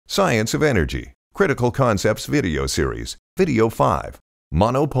Science of Energy, Critical Concepts Video Series, Video 5,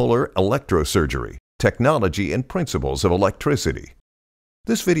 Monopolar Electrosurgery, Technology and Principles of Electricity.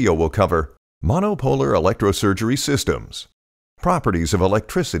 This video will cover monopolar electrosurgery systems, properties of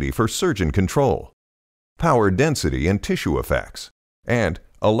electricity for surgeon control, power density and tissue effects, and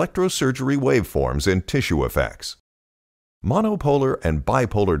electrosurgery waveforms and tissue effects. Monopolar and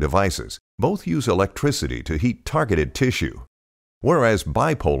bipolar devices both use electricity to heat targeted tissue, whereas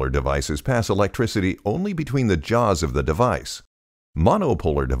bipolar devices pass electricity only between the jaws of the device.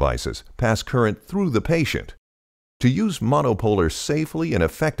 Monopolar devices pass current through the patient. To use monopolar safely and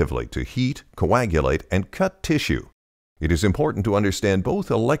effectively to heat, coagulate, and cut tissue, it is important to understand both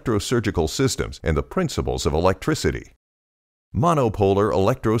electrosurgical systems and the principles of electricity. Monopolar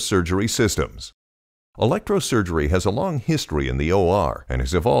electrosurgery systems. Electrosurgery has a long history in the OR and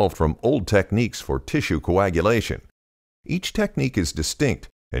has evolved from old techniques for tissue coagulation. Each technique is distinct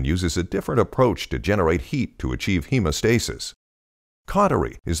and uses a different approach to generate heat to achieve hemostasis.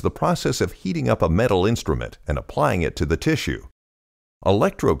 Cautery is the process of heating up a metal instrument and applying it to the tissue.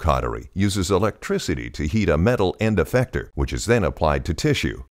 Electrocautery uses electricity to heat a metal end effector, which is then applied to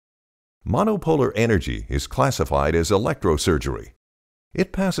tissue. Monopolar energy is classified as electrosurgery.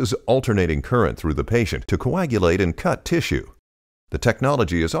 It passes alternating current through the patient to coagulate and cut tissue. The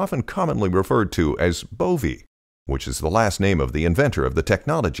technology is often commonly referred to as BOVI, which is the last name of the inventor of the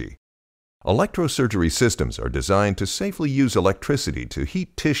technology. Electrosurgery systems are designed to safely use electricity to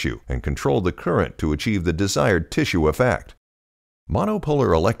heat tissue and control the current to achieve the desired tissue effect.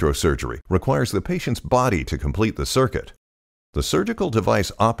 Monopolar electrosurgery requires the patient's body to complete the circuit. The surgical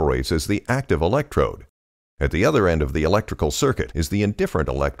device operates as the active electrode. At the other end of the electrical circuit is the indifferent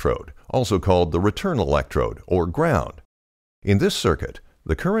electrode, also called the return electrode or ground. In this circuit,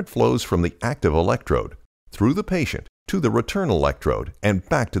 the current flows from the active electrode through the patient to the return electrode and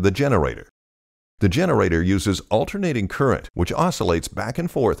back to the generator. The generator uses alternating current which oscillates back and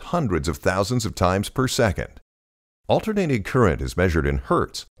forth hundreds of thousands of times per second. Alternating current is measured in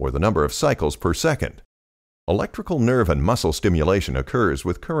hertz, or the number of cycles per second. Electrical nerve and muscle stimulation occurs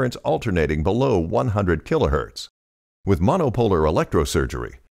with currents alternating below 100 kHz. With monopolar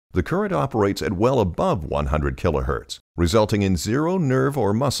electrosurgery, the current operates at well above 100 kHz, resulting in zero nerve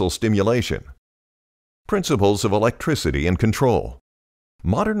or muscle stimulation. Principles of electricity and control.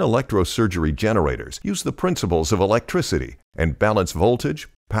 Modern electrosurgery generators use the principles of electricity and balance voltage,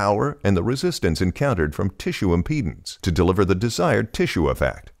 power, and the resistance encountered from tissue impedance to deliver the desired tissue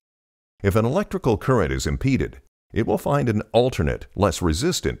effect. If an electrical current is impeded, it will find an alternate, less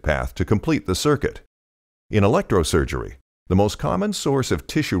resistant path to complete the circuit. In electrosurgery, the most common source of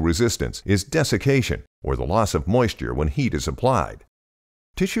tissue resistance is desiccation, or the loss of moisture when heat is applied.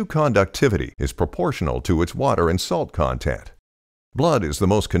 Tissue conductivity is proportional to its water and salt content. Blood is the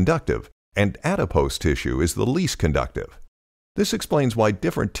most conductive, and adipose tissue is the least conductive. This explains why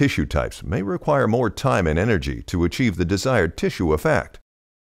different tissue types may require more time and energy to achieve the desired tissue effect.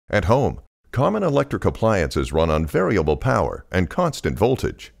 At home, common electric appliances run on variable power and constant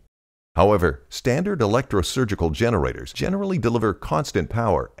voltage. However, standard electrosurgical generators generally deliver constant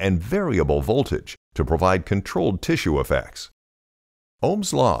power and variable voltage to provide controlled tissue effects.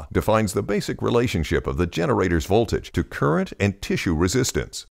 Ohm's law defines the basic relationship of the generator's voltage to current and tissue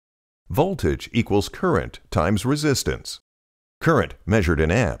resistance. Voltage equals current times resistance. Current, measured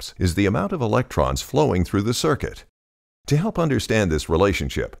in amps, is the amount of electrons flowing through the circuit. To help understand this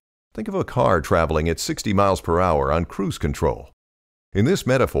relationship, think of a car traveling at 60 miles per hour on cruise control. In this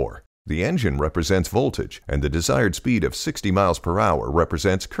metaphor, the engine represents voltage and the desired speed of 60 miles per hour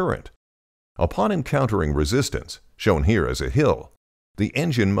represents current. Upon encountering resistance, shown here as a hill, the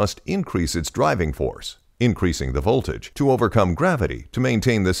engine must increase its driving force, increasing the voltage, to overcome gravity to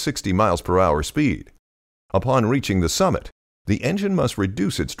maintain the 60 miles per hour speed. Upon reaching the summit, the engine must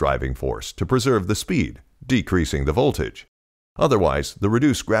reduce its driving force to preserve the speed, decreasing the voltage. Otherwise, the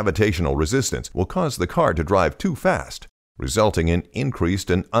reduced gravitational resistance will cause the car to drive too fast, resulting in increased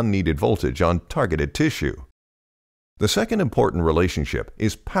and unneeded voltage on targeted tissue. The second important relationship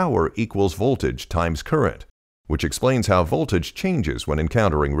is power equals voltage times current, which explains how voltage changes when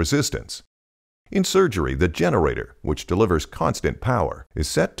encountering resistance. In surgery, the generator, which delivers constant power, is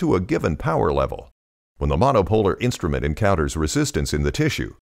set to a given power level. When the monopolar instrument encounters resistance in the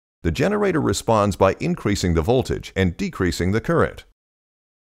tissue, the generator responds by increasing the voltage and decreasing the current.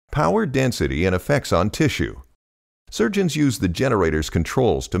 Power density and effects on tissue. Surgeons use the generator's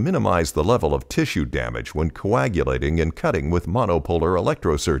controls to minimize the level of tissue damage when coagulating and cutting with monopolar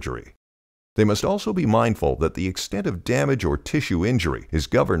electrosurgery. They must also be mindful that the extent of damage or tissue injury is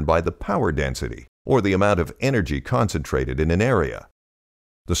governed by the power density, or the amount of energy concentrated in an area.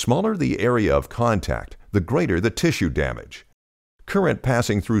 The smaller the area of contact, the greater the tissue damage. Current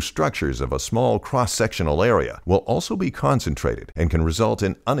passing through structures of a small cross-sectional area will also be concentrated and can result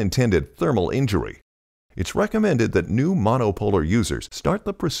in unintended thermal injury. It's recommended that new monopolar users start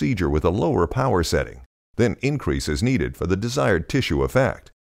the procedure with a lower power setting, then increase as needed for the desired tissue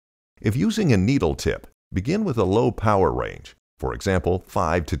effect. If using a needle tip, begin with a low power range, for example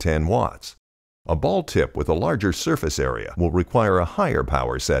 5 to 10 watts. A ball tip with a larger surface area will require a higher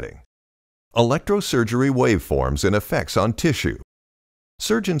power setting. Electrosurgery waveforms and effects on tissue.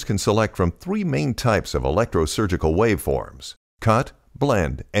 Surgeons can select from three main types of electrosurgical waveforms: cut,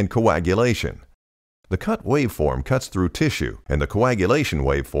 blend, and coagulation. The cut waveform cuts through tissue, and the coagulation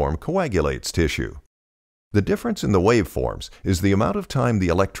waveform coagulates tissue. The difference in the waveforms is the amount of time the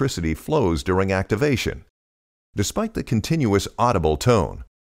electricity flows during activation. Despite the continuous audible tone,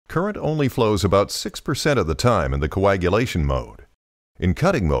 current only flows about 6% of the time in the coagulation mode. In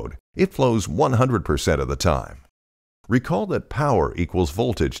cutting mode, it flows 100% of the time. Recall that power equals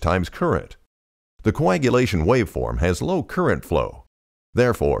voltage times current. The coagulation waveform has low current flow.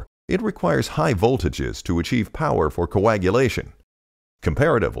 Therefore, it requires high voltages to achieve power for coagulation.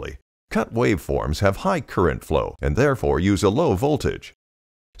 Comparatively, cut waveforms have high current flow and therefore use a low voltage.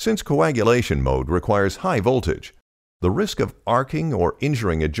 Since coagulation mode requires high voltage, the risk of arcing or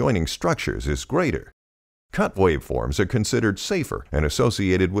injuring adjoining structures is greater. Cut waveforms are considered safer and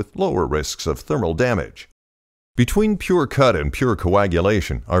associated with lower risks of thermal damage. Between pure cut and pure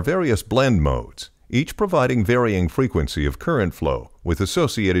coagulation are various blend modes, each providing varying frequency of current flow with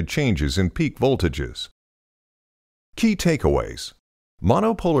associated changes in peak voltages. Key takeaways.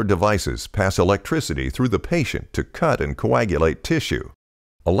 Monopolar devices pass electricity through the patient to cut and coagulate tissue.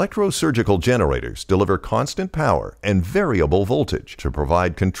 Electrosurgical generators deliver constant power and variable voltage to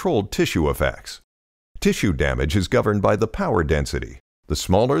provide controlled tissue effects. Tissue damage is governed by the power density. The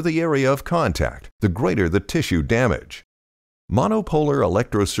smaller the area of contact, the greater the tissue damage. Monopolar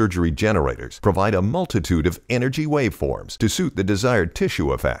electrosurgery generators provide a multitude of energy waveforms to suit the desired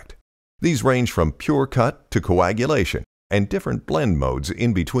tissue effect. These range from pure cut to coagulation and different blend modes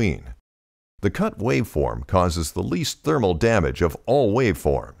in between. The cut waveform causes the least thermal damage of all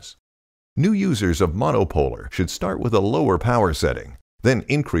waveforms. New users of monopolar should start with a lower power setting, then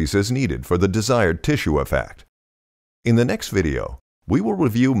increase as needed for the desired tissue effect. In the next video, we will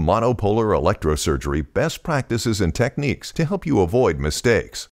review monopolar electrosurgery best practices and techniques to help you avoid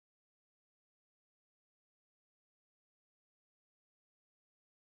mistakes.